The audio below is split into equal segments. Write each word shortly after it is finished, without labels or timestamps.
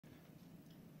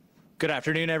Good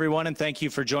afternoon, everyone, and thank you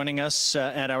for joining us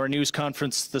at our news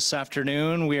conference this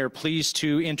afternoon. We are pleased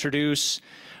to introduce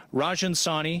Rajan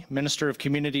Sawhney, Minister of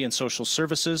Community and Social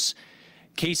Services,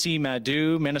 Kaycee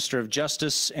Madu, Minister of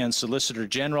Justice and Solicitor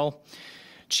General,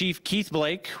 Chief Keith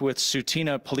Blake with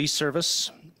Tsuut'ina Police Service,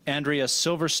 Andrea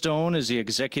Silverstone is the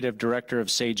Executive Director of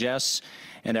Sagesse,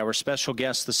 and our special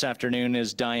guest this afternoon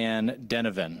is Dianne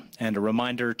Denovan. And a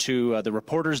reminder to the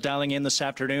reporters dialing in this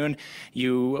afternoon,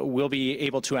 you will be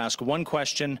able to ask one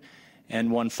question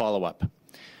and one follow-up.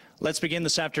 Let's begin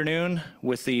this afternoon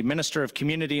with the Minister of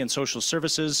Community and Social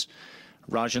Services,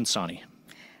 Rajan Sawhney.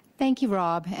 Thank you,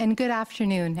 Rob, and good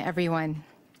afternoon, everyone.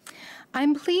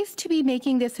 I'm pleased to be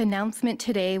making this announcement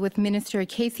today with Minister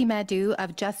Kaycee Madu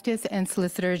of Justice and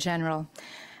Solicitor General.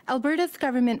 Alberta's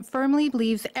government firmly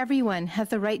believes everyone has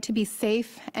the right to be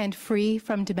safe and free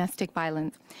from domestic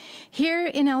violence. Here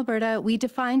in Alberta, we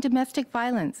define domestic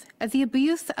violence as the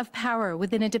abuse of power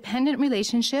within a dependent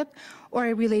relationship or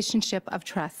a relationship of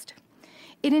trust.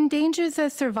 It endangers the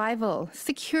survival,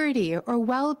 security, or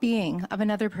well-being of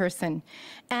another person,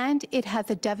 and it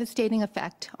has a devastating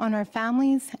effect on our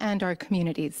families and our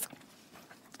communities.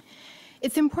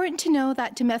 It's important to know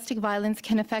that domestic violence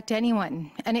can affect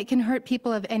anyone, and it can hurt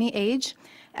people of any age,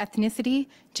 ethnicity,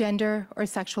 gender, or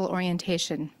sexual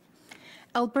orientation.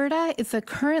 Alberta is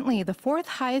currently the 4th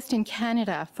highest in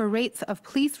Canada for rates of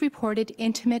police-reported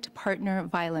intimate partner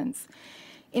violence.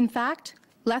 In fact,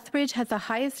 Lethbridge has the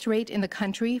highest rate in the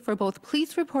country for both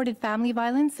police-reported family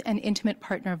violence and intimate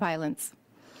partner violence.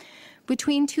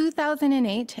 Between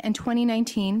 2008 and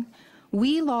 2019,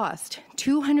 we lost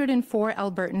 204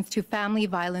 Albertans to family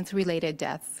violence-related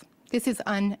deaths. This is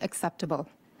unacceptable.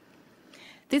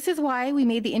 This is why we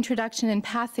made the introduction and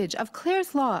passage of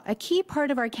Clare's Law a key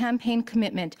part of our campaign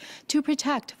commitment to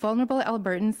protect vulnerable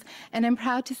Albertans, and I'm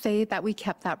proud to say that we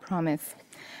kept that promise.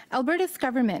 Alberta's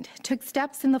government took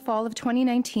steps in the fall of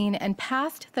 2019 and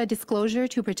passed the Disclosure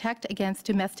to Protect Against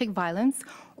Domestic Violence,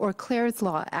 or Clare's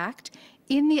Law Act,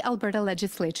 in the Alberta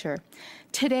Legislature.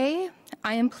 Today,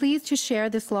 I am pleased to share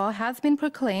this law has been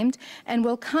proclaimed and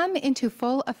will come into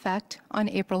full effect on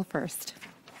April 1st.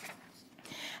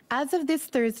 As of this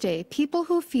Thursday, people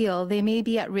who feel they may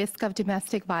be at risk of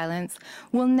domestic violence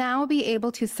will now be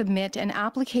able to submit an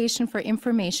application for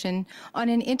information on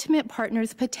an intimate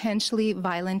partner's potentially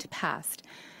violent past.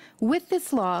 With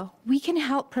this law, we can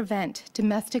help prevent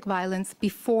domestic violence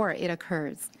before it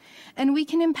occurs, and we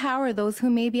can empower those who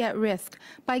may be at risk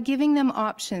by giving them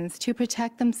options to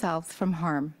protect themselves from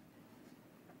harm.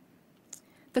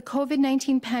 The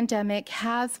COVID-19 pandemic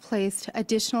has placed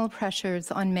additional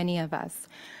pressures on many of us.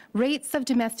 Rates of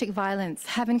domestic violence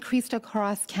have increased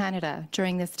across Canada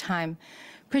during this time,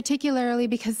 particularly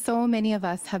because so many of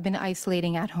us have been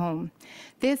isolating at home.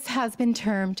 This has been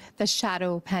termed the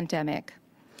shadow pandemic.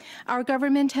 Our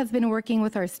government has been working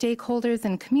with our stakeholders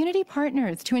and community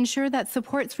partners to ensure that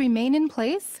supports remain in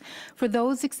place for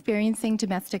those experiencing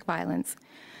domestic violence.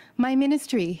 My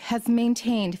ministry has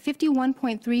maintained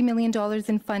 $51.3 million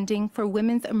in funding for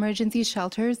women's emergency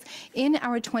shelters in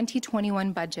our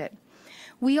 2021 budget.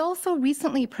 We also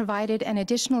recently provided an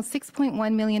additional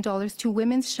 $6.1 million to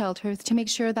women's shelters to make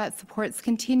sure that supports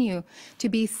continue to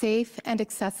be safe and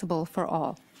accessible for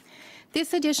all.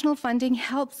 This additional funding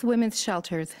helps women's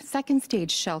shelters,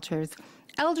 second-stage shelters,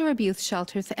 elder abuse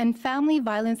shelters, and family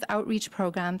violence outreach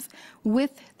programs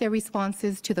with their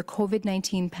responses to the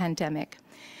COVID-19 pandemic.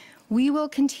 We will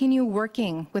continue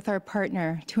working with our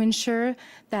partner to ensure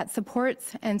that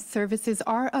supports and services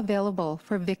are available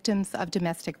for victims of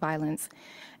domestic violence,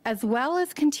 as well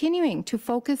as continuing to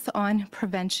focus on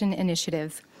prevention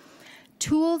initiatives.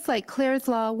 Tools like Clare's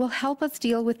Law will help us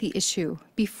deal with the issue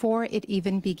before it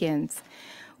even begins.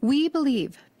 We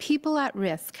believe people at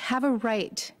risk have a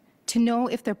right to know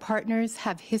if their partners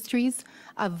have histories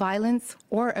of violence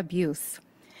or abuse.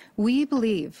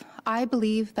 I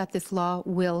believe that this law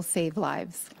will save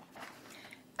lives.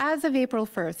 As of April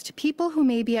 1st, people who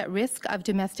may be at risk of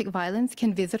domestic violence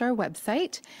can visit our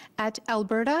website at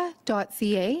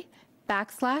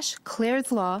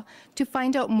alberta.ca/Clare's Law to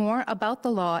find out more about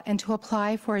the law and to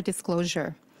apply for a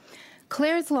disclosure.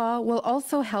 Clare's Law will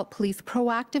also help police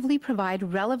proactively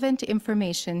provide relevant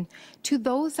information to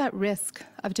those at risk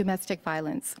of domestic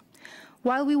violence.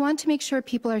 While we want to make sure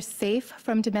people are safe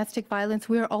from domestic violence,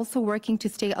 we are also working to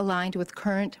stay aligned with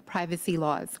current privacy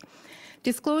laws.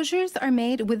 Disclosures are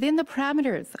made within the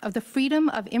parameters of the Freedom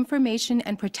of Information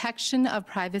and Protection of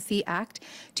Privacy Act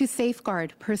to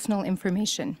safeguard personal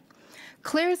information.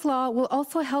 Clare's Law will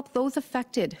also help those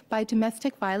affected by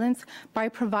domestic violence by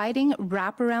providing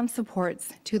wraparound supports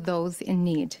to those in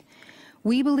need.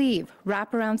 We believe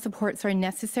wraparound supports are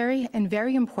necessary and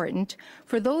very important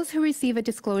for those who receive a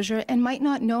disclosure and might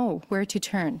not know where to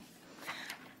turn.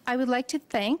 I would like to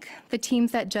thank the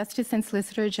teams at Justice and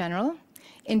Solicitor General,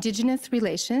 Indigenous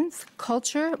Relations,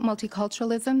 Culture,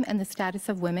 Multiculturalism and the Status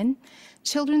of Women,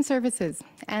 Children's Services,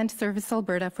 and Service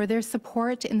Alberta for their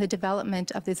support in the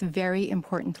development of this very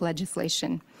important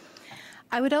legislation.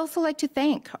 I would also like to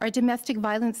thank our domestic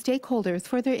violence stakeholders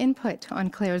for their input on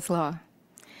Clare's law.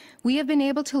 We have been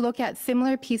able to look at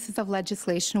similar pieces of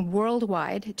legislation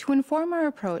worldwide to inform our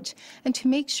approach and to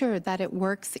make sure that it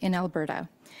works in Alberta.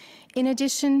 In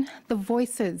addition, the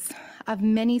voices of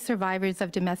many survivors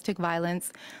of domestic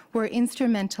violence were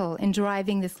instrumental in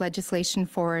driving this legislation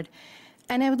forward,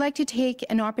 and I would like to take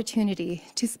an opportunity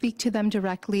to speak to them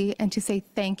directly and to say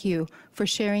thank you for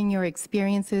sharing your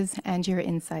experiences and your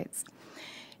insights.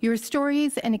 Your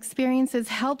stories and experiences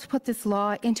helped put this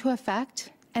law into effect,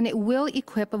 and it will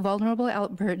equip vulnerable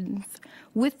Albertans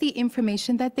with the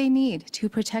information that they need to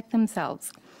protect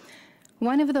themselves.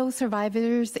 One of those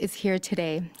survivors is here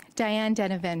today, Dianne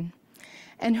Denovan,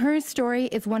 and her story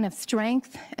is one of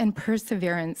strength and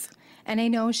perseverance, and I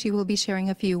know she will be sharing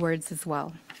a few words as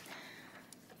well.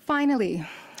 Finally,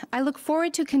 I look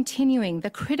forward to continuing the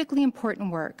critically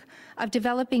important work of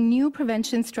developing new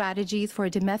prevention strategies for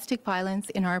domestic violence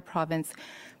in our province,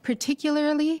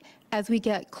 particularly as we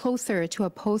get closer to a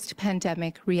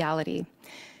post-pandemic reality.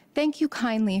 Thank you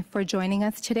kindly for joining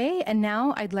us today, and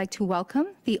now I'd like to welcome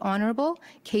the Honourable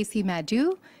Kaycee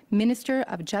Madu, Minister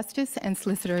of Justice and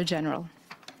Solicitor General.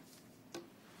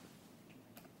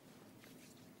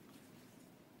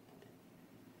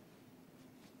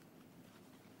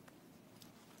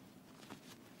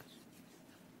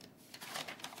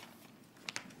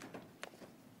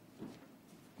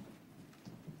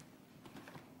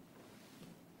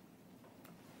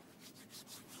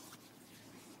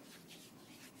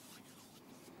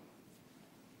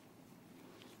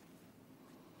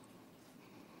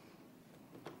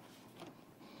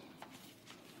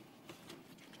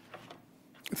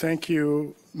 Thank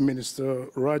you, Minister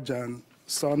Rajan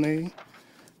Sawhney.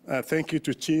 Thank you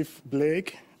to Chief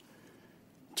Blake,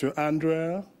 to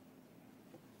Andrea,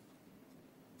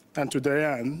 and to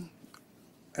Dianne.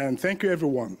 And thank you,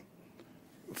 everyone,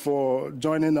 for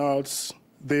joining us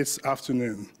this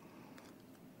afternoon.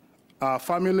 Our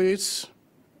families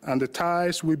and the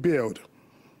ties we build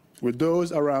with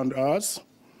those around us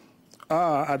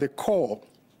are at the core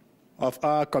of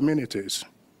our communities.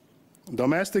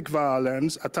 Domestic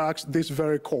violence attacks this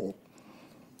very core,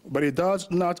 but it does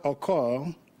not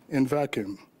occur in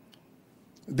vacuum.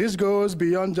 This goes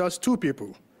beyond just two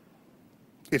people.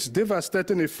 Its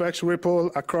devastating effects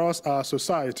ripple across our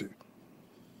society.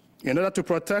 In order to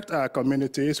protect our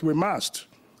communities, we must,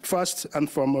 first and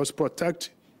foremost, protect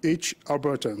each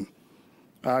Albertan.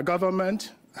 Our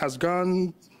government has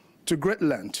gone to great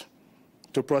lengths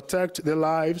to protect the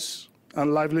lives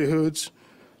and livelihoods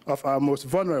of our most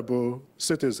vulnerable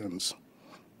citizens.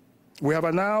 We have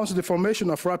announced the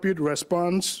formation of rapid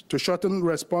response to shorten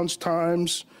response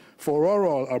times for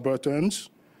rural Albertans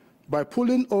by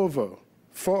pulling over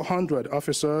 400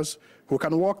 officers who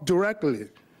can work directly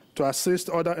to assist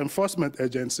other enforcement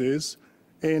agencies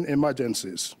in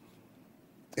emergencies.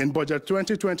 In Budget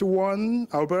 2021,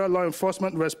 Alberta law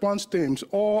enforcement response teams,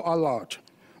 all alert,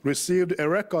 received a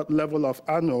record level of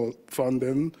annual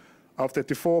funding of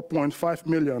 $34.5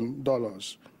 million.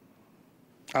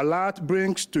 ALERT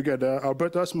brings together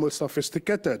Alberta's most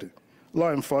sophisticated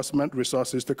law enforcement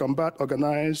resources to combat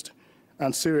organized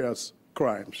and serious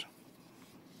crimes.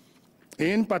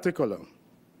 In particular,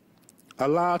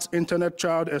 ALERT's Internet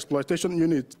Child Exploitation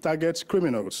Unit targets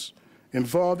criminals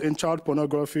involved in child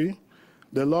pornography,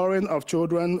 the luring of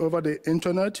children over the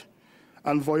Internet,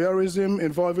 and voyeurism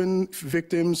involving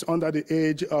victims under the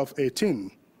age of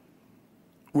 18.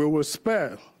 We will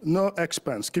spare no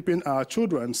expense keeping our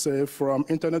children safe from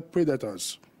Internet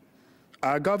predators.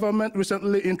 Our government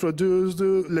recently introduced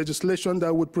legislation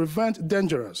that would prevent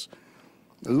dangerous,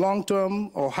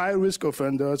 long-term or high-risk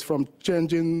offenders from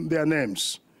changing their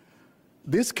names.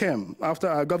 This came after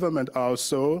our government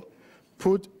also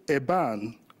put a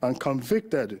ban on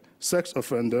convicted sex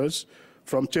offenders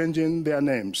from changing their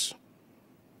names.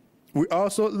 We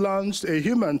also launched a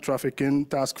human trafficking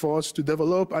task force to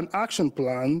develop an action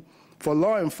plan for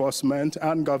law enforcement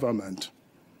and government.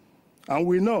 And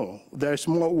we know there is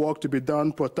more work to be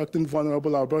done protecting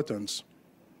vulnerable Albertans.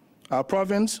 Our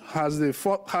province has the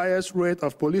fourth highest rate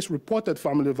of police-reported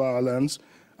family violence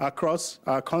across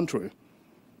our country.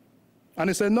 And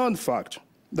it's a known fact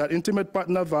that intimate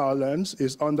partner violence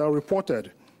is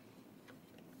underreported.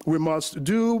 We must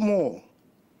do more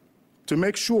to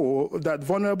make sure that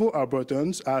vulnerable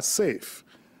Albertans are safe,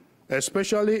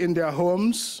 especially in their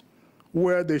homes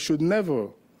where they should never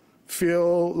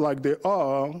feel like they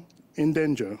are in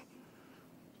danger.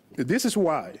 This is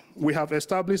why we have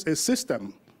established a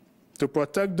system to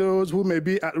protect those who may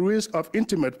be at risk of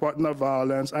intimate partner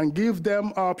violence and give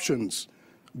them options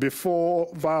before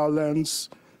violence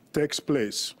takes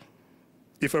place.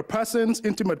 If a person's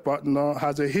intimate partner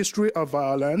has a history of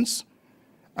violence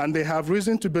and they have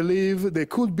reason to believe they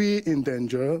could be in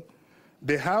danger,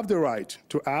 they have the right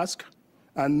to ask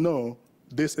and know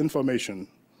this information.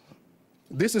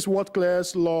 This is what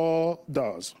Clare's law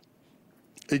does.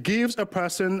 It gives a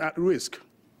person at risk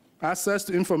access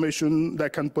to information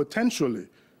that can potentially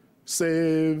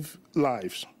save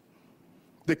lives.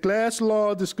 The Clare's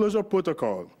Law Disclosure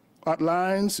Protocol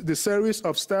outlines the series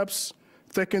of steps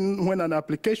taken when an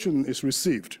application is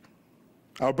received.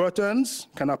 Albertans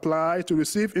can apply to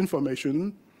receive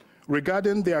information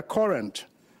regarding their current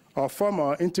or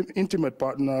former intimate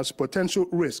partner's potential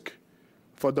risk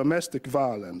for domestic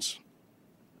violence.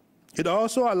 It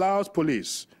also allows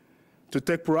police to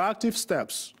take proactive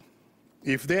steps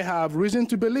if they have reason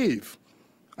to believe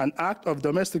an act of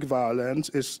domestic violence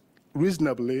is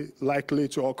reasonably likely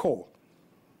to occur.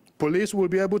 Police will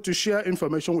be able to share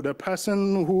information with a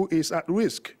person who is at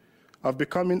risk of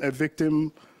becoming a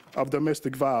victim of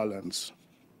domestic violence.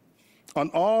 On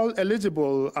all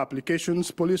eligible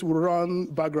applications, police will run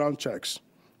background checks,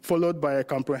 followed by a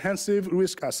comprehensive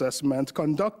risk assessment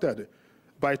conducted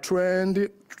by trained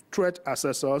threat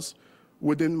assessors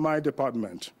within my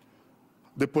department.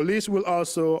 The police will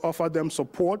also offer them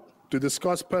support to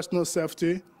discuss personal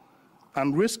safety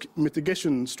and risk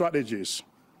mitigation strategies.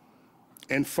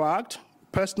 In fact,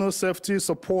 personal safety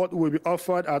support will be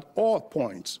offered at all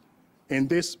points in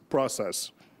this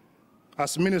process.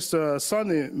 As Minister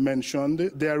Sawhney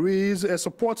mentioned, there is a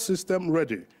support system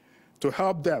ready to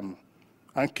help them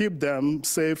and keep them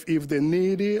safe if they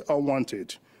need it or want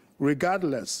it,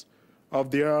 regardless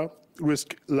of their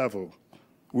risk level.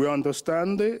 We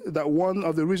understand that one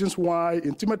of the reasons why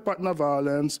intimate partner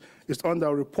violence is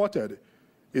underreported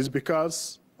is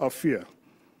because of fear.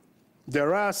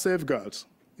 There are safeguards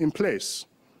in place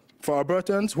for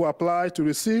Albertans who apply to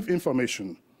receive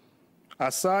information.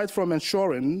 Aside from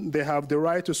ensuring they have the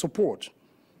right to support,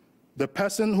 the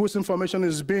person whose information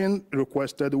is being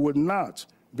requested would not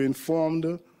be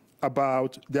informed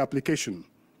about the application.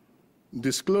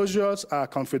 Disclosures are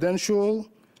confidential,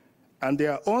 and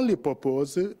their only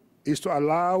purpose is to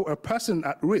allow a person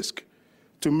at risk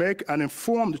to make an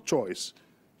informed choice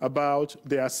about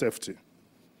their safety.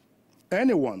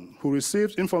 Anyone who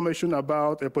receives information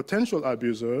about a potential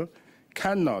abuser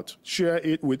cannot share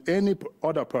it with any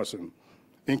other person,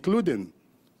 including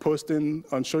posting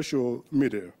on social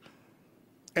media.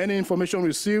 Any information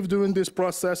received during this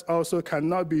process also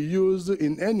cannot be used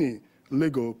in any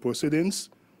legal proceedings.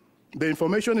 The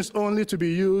information is only to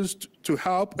be used to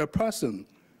help a person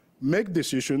make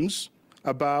decisions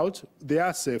about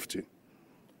their safety.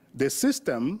 The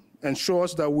system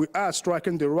ensures that we are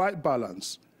striking the right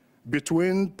balance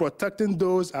between protecting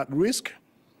those at risk,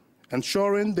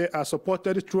 ensuring they are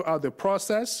supported throughout the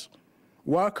process,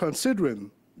 while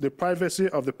considering the privacy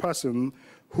of the person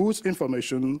whose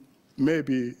information may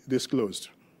be disclosed.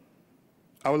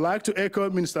 I would like to echo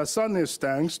Minister Sawhney's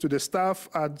thanks to the staff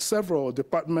at several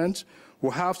departments who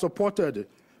have supported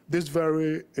this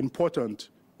very important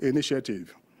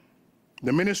initiative.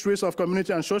 The Ministries of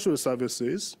Community and Social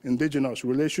Services, Indigenous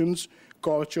Relations,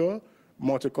 Culture,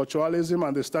 Multiculturalism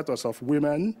and the Status of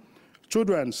Women,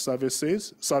 Children's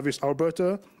Services, Service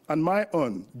Alberta, and my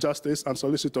own Justice and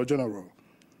Solicitor General.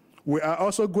 We are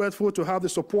also grateful to have the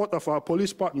support of our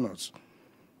police partners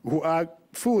who are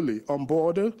fully on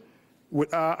board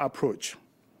with our approach.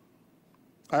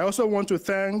 I also want to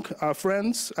thank our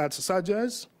friends at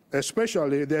Sagesse,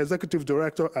 especially the Executive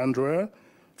Director, Andrea,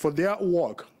 for their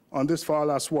work on this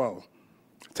file as well.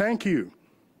 Thank you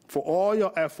for all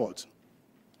your efforts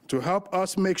to help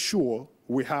us make sure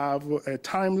we have a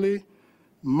timely,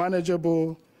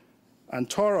 manageable, and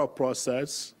thorough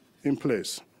process in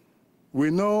place. We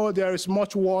know there is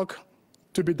much work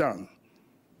to be done,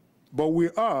 but we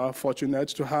are fortunate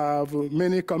to have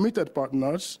many committed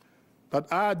partners that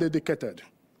are dedicated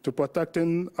to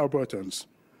protecting Albertans.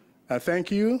 And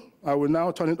thank you. I will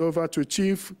now turn it over to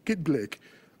Chief Kit Blake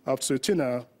of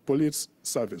Tsuut'ina Police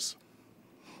Service.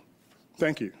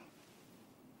 Thank you.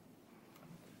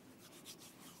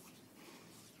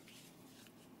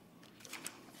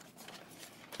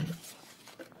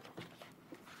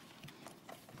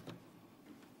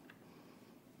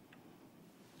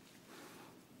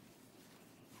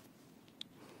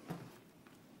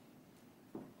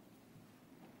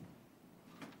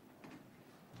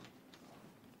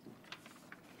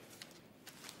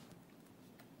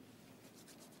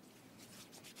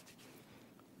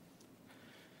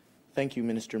 Thank you,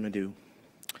 Minister Madu.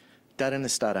 Dada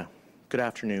Nastata, good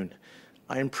afternoon.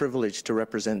 I am privileged to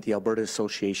represent the Alberta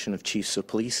Association of Chiefs of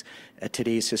Police at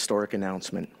today's historic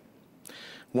announcement.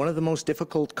 One of the most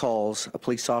difficult calls a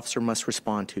police officer must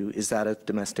respond to is that of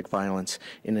domestic violence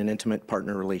in an intimate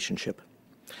partner relationship.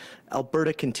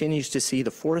 Alberta continues to see the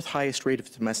 4th highest rate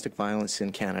of domestic violence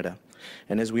in Canada.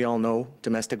 And as we all know,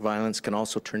 domestic violence can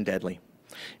also turn deadly.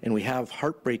 And we have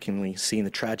heartbreakingly seen the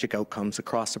tragic outcomes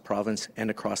across the province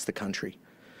and across the country.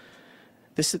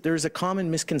 There is a common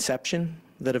misconception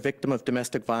that a victim of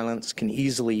domestic violence can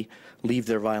easily leave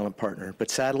their violent partner,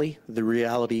 but sadly, the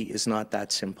reality is not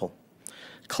that simple.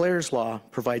 Clare's law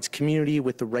provides community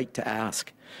with the right to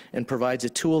ask and provides a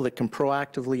tool that can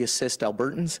proactively assist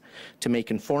Albertans to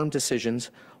make informed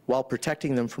decisions while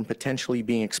protecting them from potentially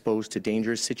being exposed to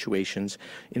dangerous situations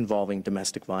involving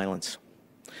domestic violence.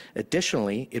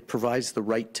 Additionally, it provides the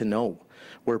right to know,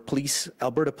 where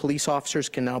Alberta police officers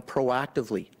can now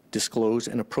proactively disclose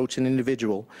and approach an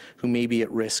individual who may be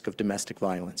at risk of domestic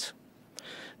violence.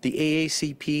 The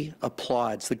AACP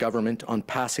applauds the government on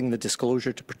passing the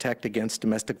Disclosure to Protect Against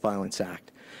Domestic Violence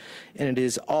Act, and it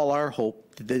is all our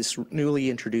hope that this newly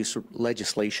introduced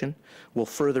legislation will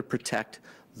further protect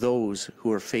those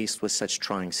who are faced with such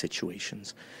trying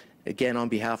situations. Again, on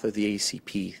behalf of the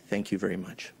AACP, thank you very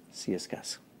much.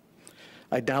 Sagesse.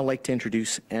 I'd now like to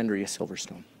introduce Andrea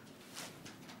Silverstone.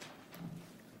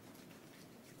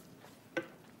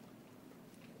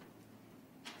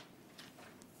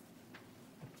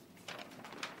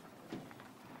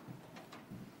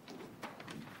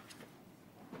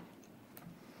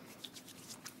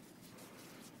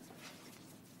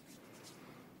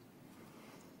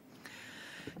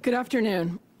 Good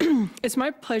afternoon. It's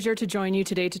my pleasure to join you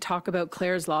today to talk about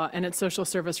Clare's law and its social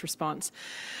service response.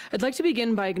 I'd like to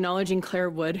begin by acknowledging Clare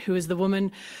Wood, who is the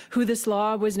woman who this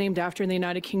law was named after in the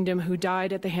United Kingdom, who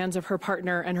died at the hands of her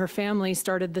partner, and her family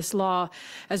started this law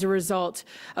as a result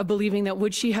of believing that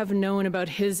would she have known about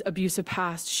his abusive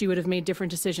past, she would have made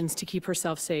different decisions to keep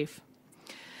herself safe.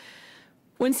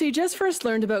 When Sagesse first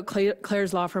learned about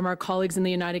Clare's law from our colleagues in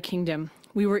the United Kingdom,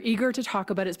 we were eager to talk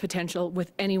about its potential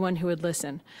with anyone who would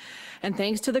listen. And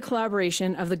thanks to the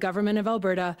collaboration of the Government of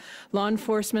Alberta, law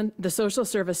enforcement, the social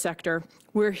service sector,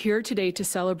 we're here today to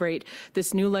celebrate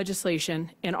this new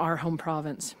legislation in our home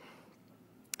province.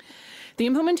 The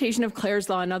implementation of Clare's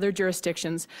law in other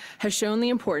jurisdictions has shown the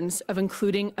importance of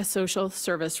including a social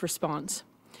service response.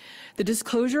 The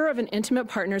disclosure of an intimate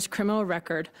partner's criminal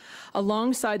record,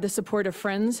 alongside the support of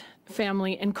friends,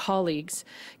 family, and colleagues,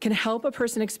 can help a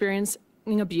person experiencing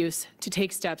abuse to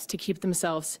take steps to keep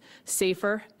themselves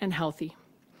safer and healthy.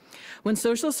 When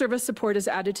social service support is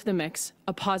added to the mix,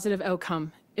 a positive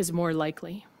outcome is more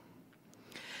likely.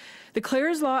 The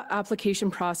Clare's law application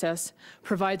process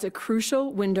provides a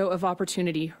crucial window of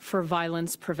opportunity for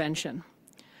violence prevention.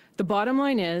 The bottom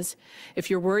line is,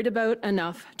 if you're worried about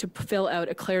enough to fill out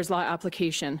a Clare's law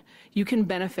application, you can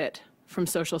benefit from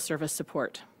social service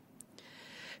support.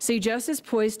 Sagesse is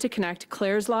poised to connect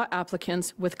Clare's law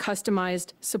applicants with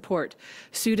customized support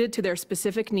suited to their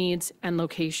specific needs and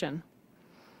location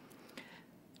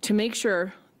to make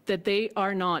sure that they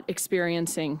are not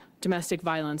experiencing domestic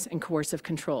violence and coercive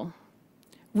control.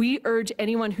 We urge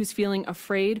anyone who's feeling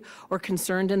afraid or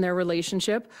concerned in their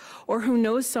relationship, or who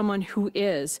knows someone who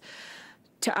is,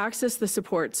 to access the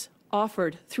supports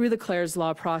offered through the Clare's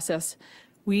law process.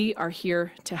 We are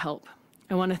here to help.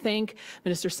 I want to thank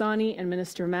Minister Sawhney and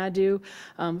Minister Madu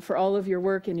for all of your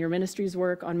work and your ministry's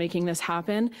work on making this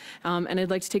happen. And I'd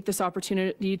like to take this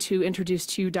opportunity to introduce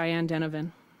to you Dianne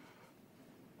Denovan.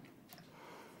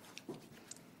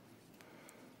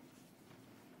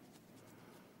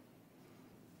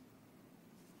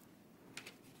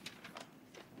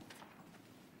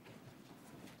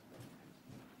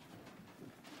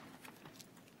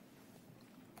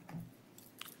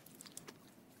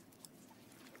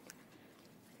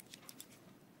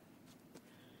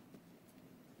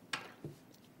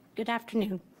 Good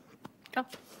afternoon.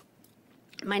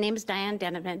 My name is Dianne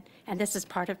Denovan, and this is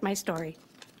part of my story.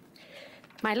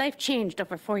 My life changed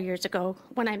over 4 years ago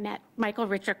when I met Michael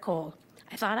Richard Cole.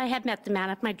 I thought I had met the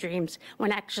man of my dreams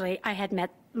when actually I had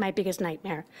met my biggest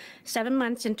nightmare. 7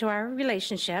 months into our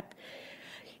relationship,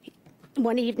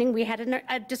 one evening we had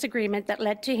a disagreement that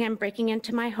led to him breaking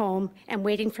into my home and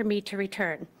waiting for me to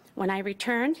return. When I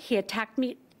returned, he attacked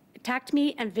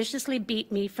me and viciously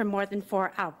beat me for more than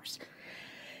 4 hours.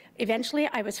 Eventually,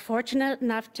 I was fortunate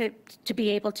enough to be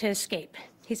able to escape.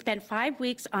 He spent 5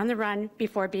 weeks on the run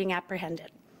before being apprehended.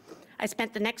 I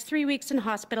spent the next 3 weeks in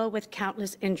hospital with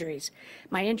countless injuries.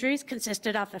 My injuries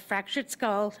consisted of a fractured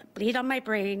skull, bleed on my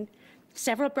brain,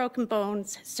 several broken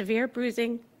bones, severe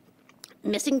bruising,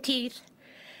 missing teeth,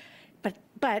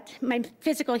 but my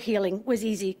physical healing was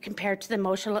easy compared to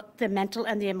the mental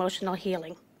and the emotional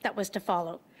healing that was to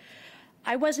follow.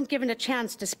 I wasn't given a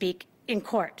chance to speak in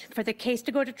court for the case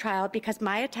to go to trial because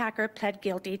my attacker pled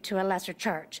guilty to a lesser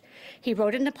charge. He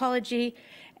wrote an apology,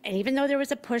 and even though there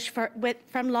was a push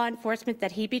from law enforcement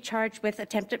that he be charged with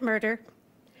attempted murder,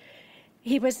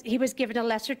 he was given a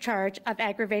lesser charge of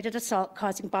aggravated assault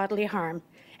causing bodily harm,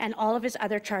 and all of his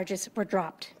other charges were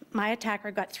dropped. My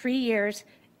attacker got 3 years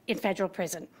in federal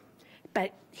prison,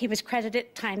 but he was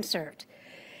credited time served.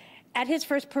 At his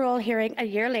first parole hearing a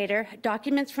year later,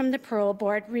 documents from the parole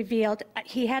board revealed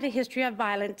he had a history of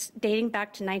violence dating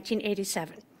back to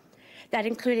 1987. That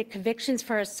included convictions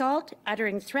for assault,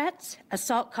 uttering threats,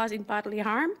 assault causing bodily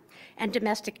harm, and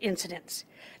domestic incidents.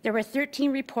 There were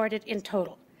 13 reported in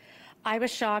total. I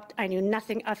was shocked. I knew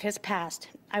nothing of his past.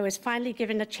 I was finally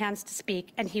given a chance to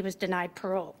speak, and he was denied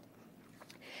parole.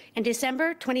 In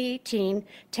December 2018,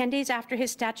 10 days after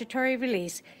his statutory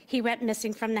release, he went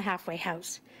missing from the halfway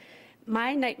house.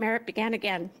 My nightmare began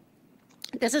again.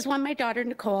 This is when my daughter,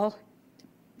 Nicole,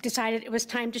 decided it was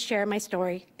time to share my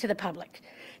story to the public.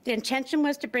 The intention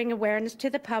was to bring awareness to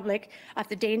the public of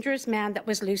the dangerous man that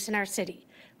was loose in our city.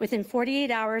 Within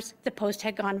 48 hours, the post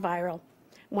had gone viral.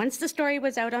 Once the story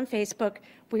was out on Facebook,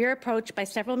 we were approached by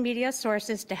several media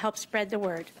sources to help spread the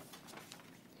word.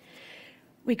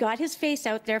 We got his face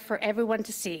out there for everyone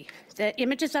to see. The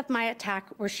images of my attack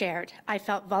were shared. I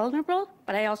felt vulnerable,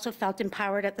 but I also felt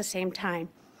empowered at the same time.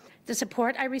 The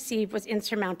support I received was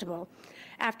insurmountable.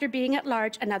 After being at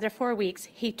large another 4 weeks,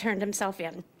 he turned himself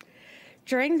in.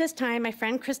 During this time, my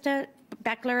friend Krista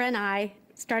Beckler and I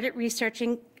started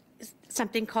researching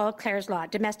something called Clare's Law,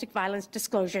 Domestic Violence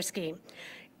Disclosure Scheme,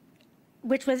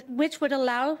 which would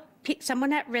allow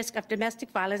someone at risk of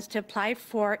domestic violence to apply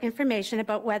for information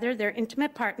about whether their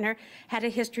intimate partner had a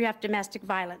history of domestic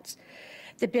violence.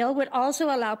 The bill would also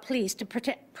allow police to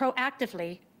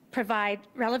proactively provide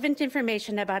relevant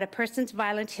information about a person's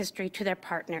violent history to their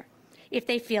partner if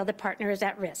they feel the partner is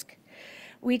at risk.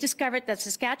 We discovered that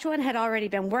Saskatchewan had already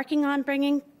been working on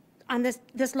bringing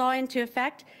this law into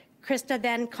effect. Krista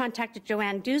then contacted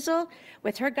Joanne Duzel.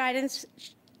 With her guidance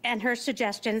and her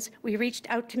suggestions, we reached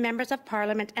out to members of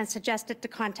Parliament and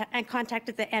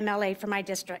contacted the MLA for my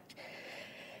district.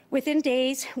 Within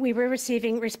days, we were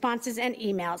receiving responses and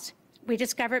emails. We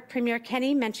discovered Premier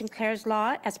Kenney mentioned Clare's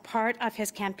Law as part of his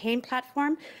campaign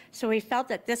platform, so we felt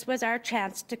that this was our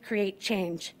chance to create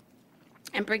change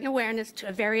and bring awareness to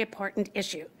a very important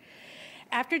issue.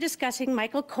 After discussing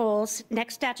Michael Cole's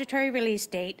next statutory release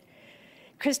date,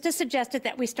 Krista suggested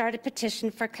that we start a petition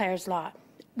for Clare's Law.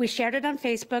 We shared it on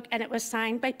Facebook, and it was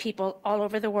signed by people all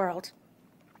over the world.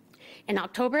 In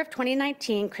October of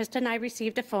 2019, Krista and I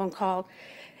received a phone call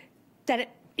that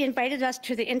invited us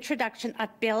to the introduction of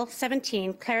Bill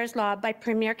 17, Clare's Law, by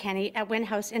Premier Kenney at Wynn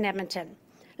House in Edmonton.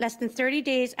 Less than 30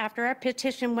 days after our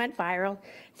petition went viral,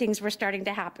 things were starting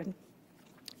to happen.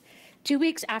 2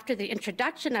 weeks after the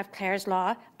introduction of Clare's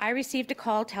Law, I received a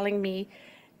call telling me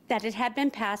that it had been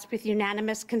passed with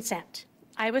unanimous consent.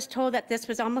 I was told that this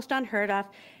was almost unheard of.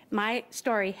 My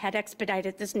story had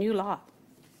expedited this new law.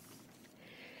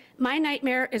 My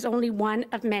nightmare is only one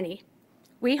of many.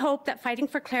 We hope that fighting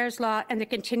for Clare's Law and the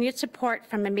continued support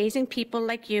from amazing people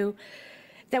like you,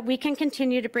 that we can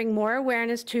continue to bring more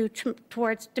awareness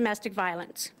towards domestic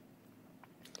violence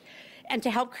and to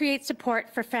help create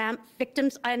support for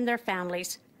victims and their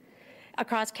families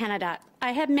across Canada.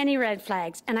 I have many red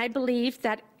flags, and I believe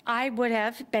that I would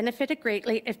have benefited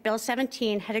greatly if Bill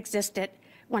 17 had existed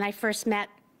when I first met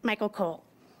Michael Cole.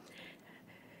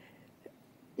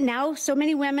 Now, so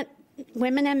many women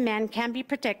and men can be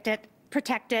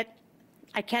protected.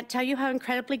 I can't tell you how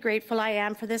incredibly grateful I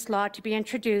am for this law to be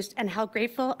introduced and how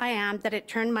grateful I am that it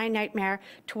turned my nightmare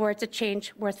towards a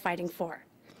change worth fighting for.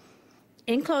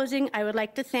 In closing, I would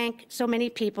like to thank so many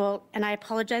people, and I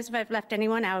apologize if I've left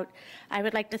anyone out. I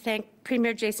would like to thank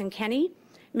Premier Jason Kenney,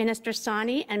 Minister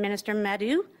Sawhney and Minister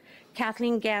Madu,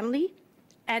 Kathleen Ganley,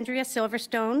 Andrea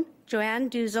Silverstone, Joanne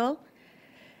Duzel,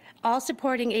 all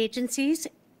supporting agencies,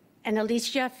 and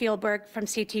Alicia Fielberg from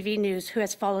CTV News, who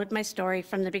has followed my story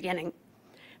from the beginning.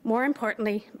 More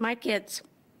importantly, my kids,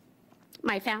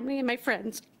 my family, and my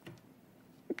friends,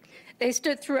 they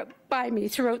stood by me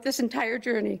throughout this entire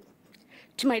journey.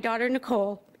 To my daughter,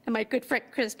 Nicole, and my good friend,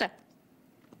 Krista,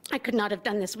 I could not have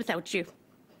done this without you.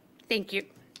 Thank you.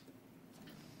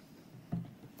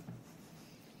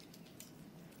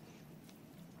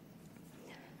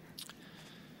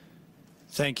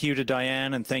 Thank you to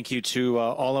Dianne, and thank you to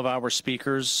all of our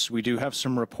speakers. We do have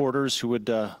some reporters who would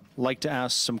like to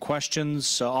ask some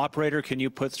questions. Operator, can you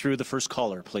put through the first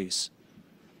caller, please?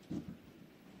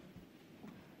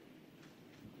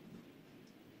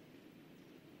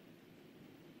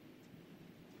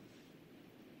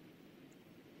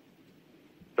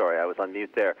 sorry, I was on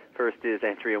mute there. First is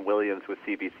Andrea Williams with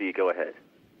CBC. Go ahead.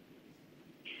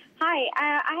 Hi,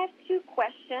 I have two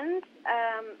questions.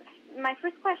 My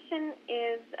first question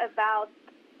is about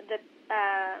the,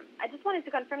 I just wanted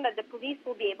to confirm that the police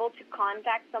will be able to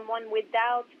contact someone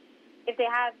without, if they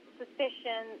have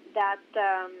suspicion that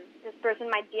this person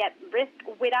might be at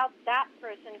risk, without that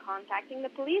person contacting the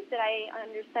police. Did I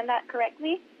understand that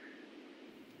correctly?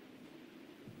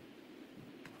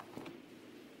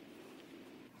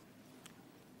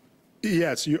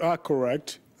 Yes, you are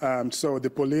correct. So the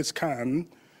police can,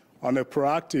 on a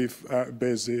proactive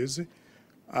basis,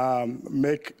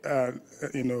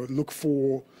 look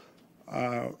for,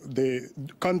 they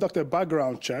conduct a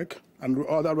background check and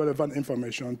other relevant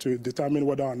information to determine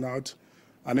whether or not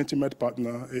an intimate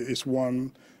partner is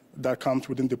one that comes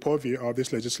within the purview of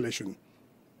this legislation.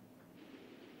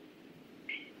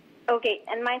 Okay,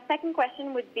 and my second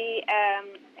question would be,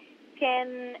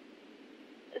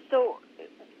 so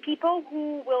people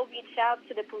who will reach out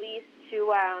to the police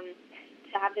to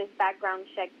have this background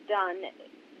check done,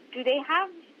 do they have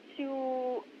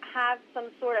to have some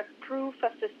sort of proof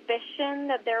of suspicion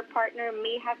that their partner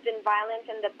may have been violent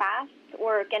in the past,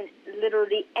 or can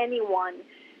literally anyone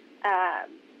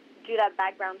do that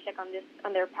background check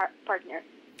on their partner?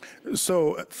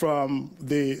 So from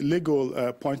the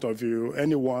legal point of view,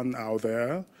 anyone out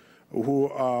there who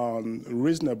on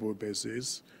reasonable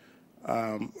basis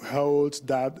holds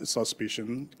that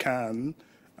suspicion can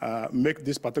make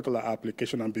this particular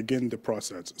application and begin the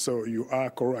process. So you are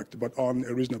correct, but on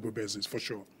a reasonable basis, for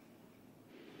sure.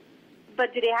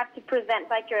 But do they have to present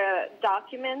like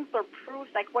documents or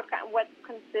proofs? Like what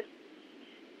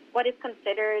is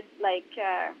considered like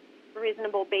a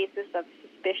reasonable basis of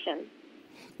suspicion?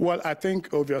 Well, I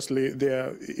think obviously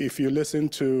if you listen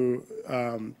to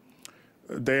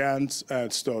Dianne's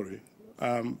story,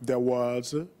 there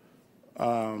was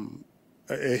a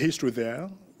history there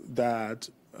that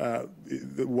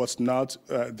was not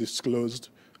disclosed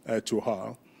to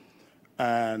her,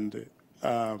 and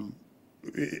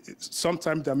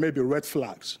sometimes there may be red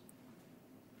flags,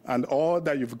 and all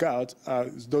that you've got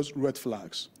is those red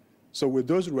flags. So with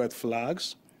those red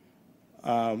flags,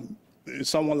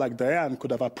 someone like Dianne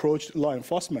could have approached law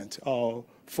enforcement or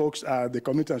folks at the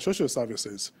Community and Social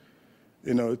Services,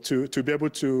 to be able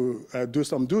to do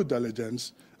some due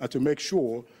diligence and to make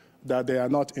sure that they are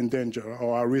not in danger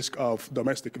or at risk of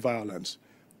domestic violence.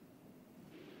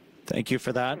 Thank you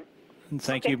for that. And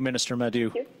thank you, Minister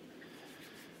Madu.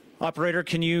 Operator,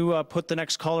 can you put the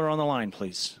next caller on the line,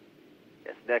 please?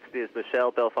 Yes, next is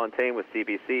Michelle Bellefontaine with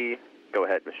CBC. Go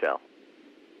ahead, Michelle.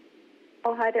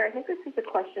 Oh, hi there. I think this is a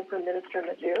question for Minister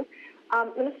Madu.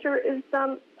 Minister, is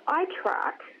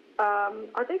iTrack,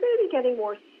 are they going to be getting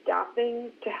more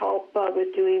staffing to help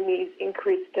with doing these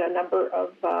increased number of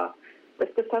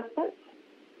risk assessments?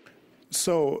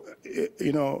 So,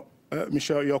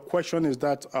 Michelle, your question is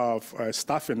that of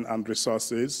staffing and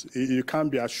resources. You can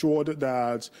be assured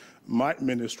that my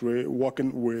ministry,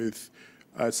 working with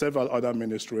several other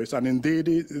ministries, and indeed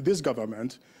this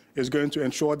government, is going to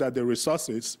ensure that the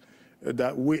resources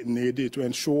that we need to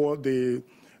ensure the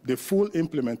full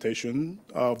implementation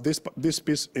of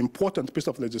this important piece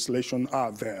of legislation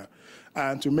are there,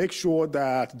 and to make sure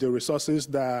that the resources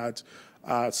that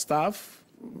staff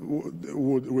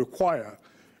would require,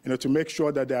 to make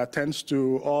sure that they attend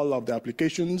to all of the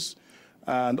applications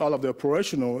and all of the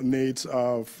operational needs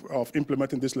of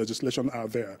implementing this legislation are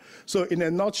there. So in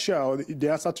a nutshell, the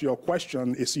answer to your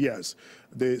question is yes.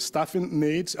 The staffing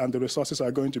needs and the resources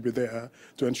are going to be there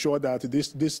to ensure that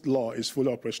this law is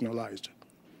fully operationalized.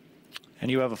 And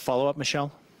you have a follow-up,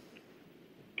 Michelle?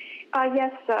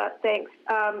 Yes, thanks.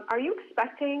 Are you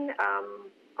expecting,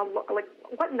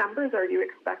 what numbers are you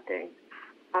expecting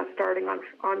starting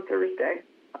on Thursday,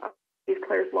 these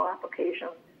Clare's Law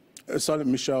applications? Sorry,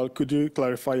 Michelle, could you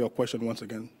clarify your question once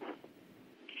again?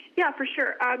 Yeah, for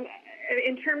sure.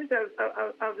 In terms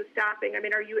of the staffing,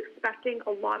 are you expecting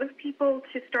a lot of people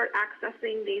to start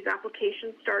accessing these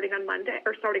applications starting on Monday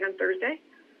or starting on Thursday?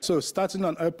 So starting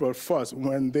on April 1st,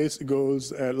 when this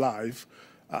goes live,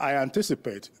 I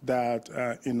anticipate that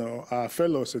our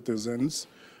fellow citizens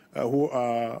who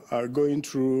are going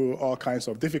through all kinds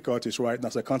of difficulties right now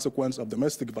as a consequence of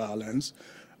domestic violence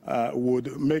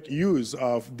would make use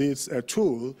of this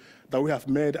tool that we have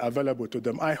made available to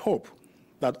them. I hope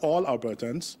that all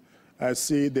Albertans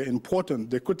see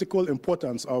the critical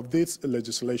importance of this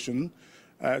legislation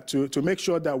to make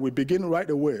sure that we begin right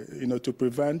away, to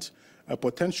prevent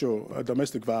potential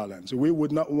domestic violence. We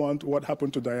would not want what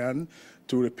happened to Dianne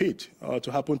to repeat or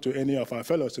to happen to any of our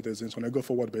fellow citizens on a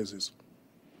go-forward basis.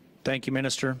 Thank you,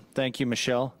 Minister. Thank you,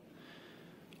 Michelle.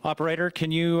 Operator,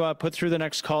 can you put through the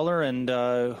next caller, and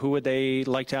who would they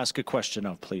like to ask a question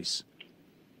of, please?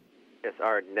 Yes,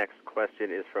 our next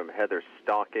question is from Heather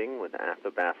Stocking with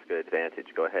Athabasca Advantage.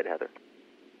 Go ahead, Heather.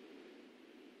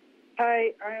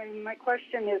 Hi, my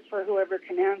question is for whoever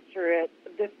can answer it.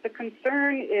 The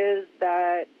concern is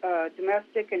that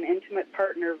domestic and intimate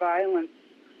partner violence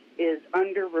is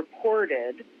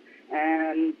underreported,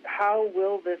 and how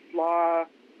will this law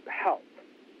help?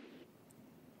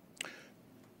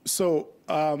 So,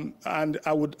 and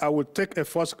I would take a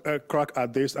first crack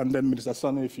at this, and then Minister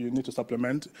Sawhney, if you need to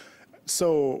supplement.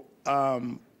 So,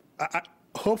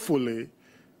 hopefully,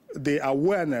 the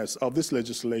awareness of this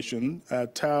legislation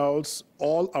tells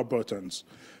all Albertans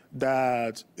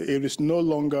that it is no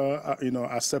longer,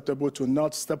 acceptable to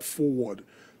not step forward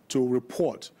to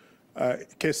report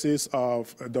cases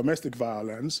of domestic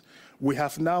violence. We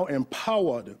have now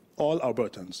empowered all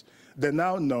Albertans. They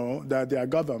now know that their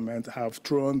government have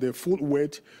thrown the full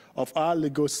weight of our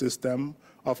legal system,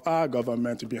 of our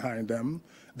government behind them.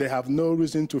 They have no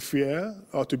reason to fear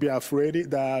or to be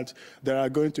afraid that there are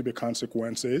going to be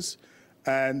consequences,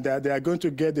 and that they are going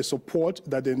to get the support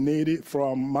that they need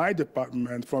from my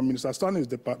department, from Minister Sawhney's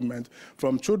department,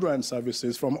 from Children's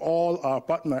Services, from all our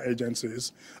partner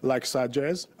agencies like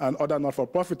Sagesse and other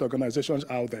not-for-profit organizations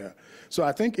out there. So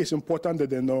I think it's important that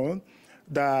they know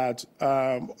that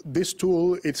this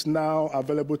tool is now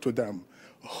available to them.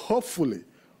 Hopefully,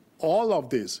 all of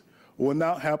this will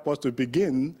now help us to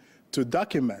begin to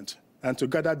document and to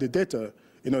gather the data,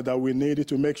 that we need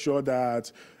to make sure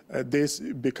that this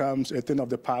becomes a thing of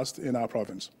the past in our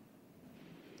province.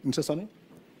 Mr. Sawhney?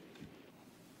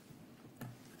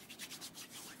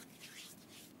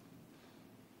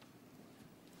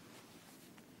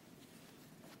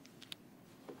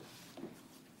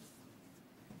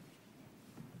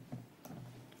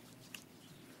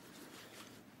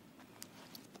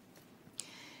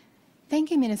 Thank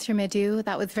you, Minister Madu.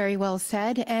 That was very well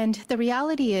said. And the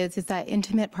reality is that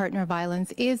intimate partner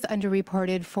violence is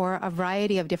underreported for a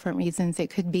variety of different reasons. It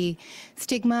could be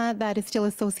stigma that is still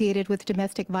associated with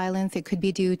domestic violence. It could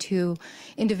be due to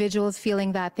individuals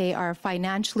feeling that they are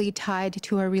financially tied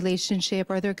to a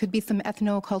relationship, or there could be some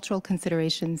ethno-cultural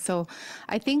considerations. So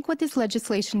I think what this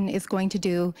legislation is going to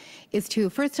do is to,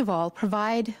 first of all,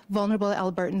 provide vulnerable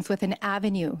Albertans with an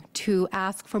avenue to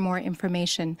ask for more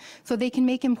information so they can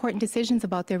make important decisions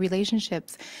about their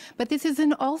relationships. But this is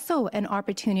also an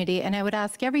opportunity, and I would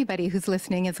ask everybody who's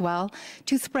listening as well,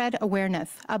 to spread awareness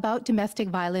about domestic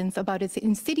violence, about its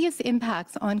insidious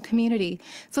impacts on community,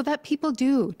 so that people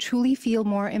do truly feel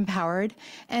more empowered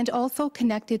and also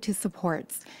connected to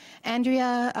supports.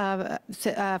 Andrea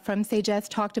from Sagesse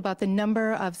talked about the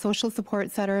number of social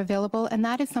supports that are available, and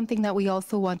that is something that we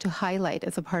also want to highlight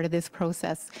as a part of this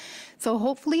process. So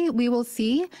hopefully we will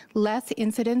see less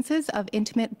incidences of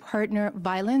intimate partner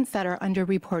violence that are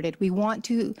underreported. We want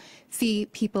to see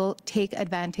people take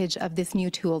advantage of this new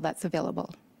tool that's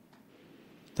available.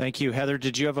 Thank you. Heather,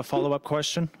 did you have a follow-up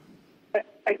question?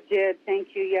 I did.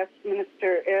 Thank you. Yes,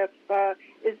 Minister.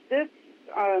 Is this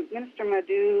Minister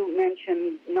Madu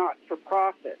mentioned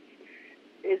not-for-profits.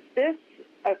 Is this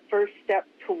a first step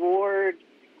toward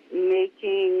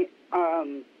making,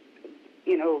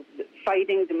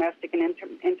 fighting domestic and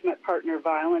intimate partner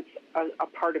violence a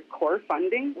part of core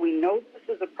funding? We know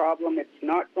this is a problem. It's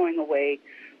not going away.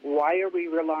 Why are we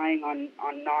relying on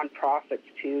nonprofits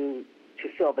to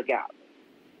fill the gap?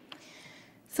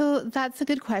 So that's a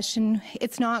good question.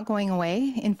 It's not going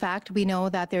away. In fact, we know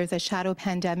that there's a shadow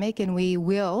pandemic, and we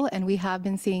have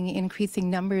been seeing increasing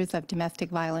numbers of domestic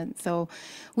violence. So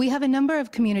we have a number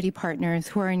of community partners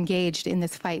who are engaged in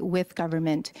this fight with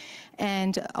government.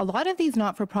 And a lot of these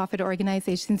not-for-profit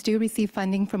organizations do receive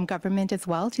funding from government as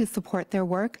well to support their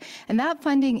work. And that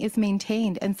funding is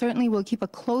maintained, and certainly we'll keep a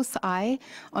close eye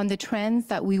on the trends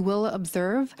that we will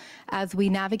observe as we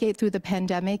navigate through the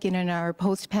pandemic and in our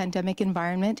post-pandemic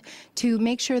environment, to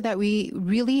make sure that we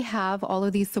really have all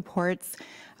of these supports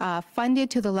funded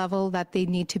to the level that they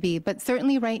need to be. But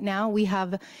certainly right now we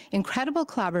have incredible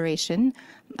collaboration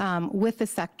with the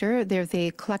sector. There's a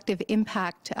collective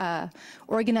impact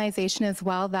organization as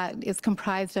well that is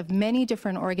comprised of many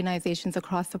different organizations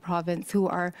across the province who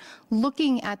are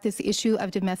looking at this issue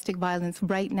of domestic violence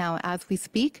right now as we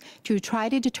speak, to try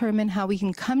to determine how we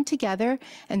can come together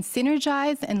and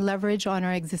synergize and leverage on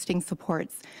our existing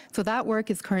supports. So that work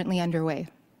is currently underway.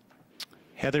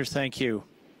 Heather, thank you.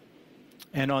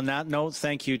 And on that note,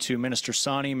 thank you to Minister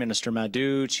Sawhney, Minister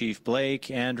Madu, Chief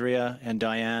Blake, Andrea, and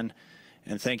Dianne,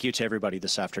 and thank you to everybody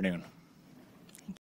this afternoon.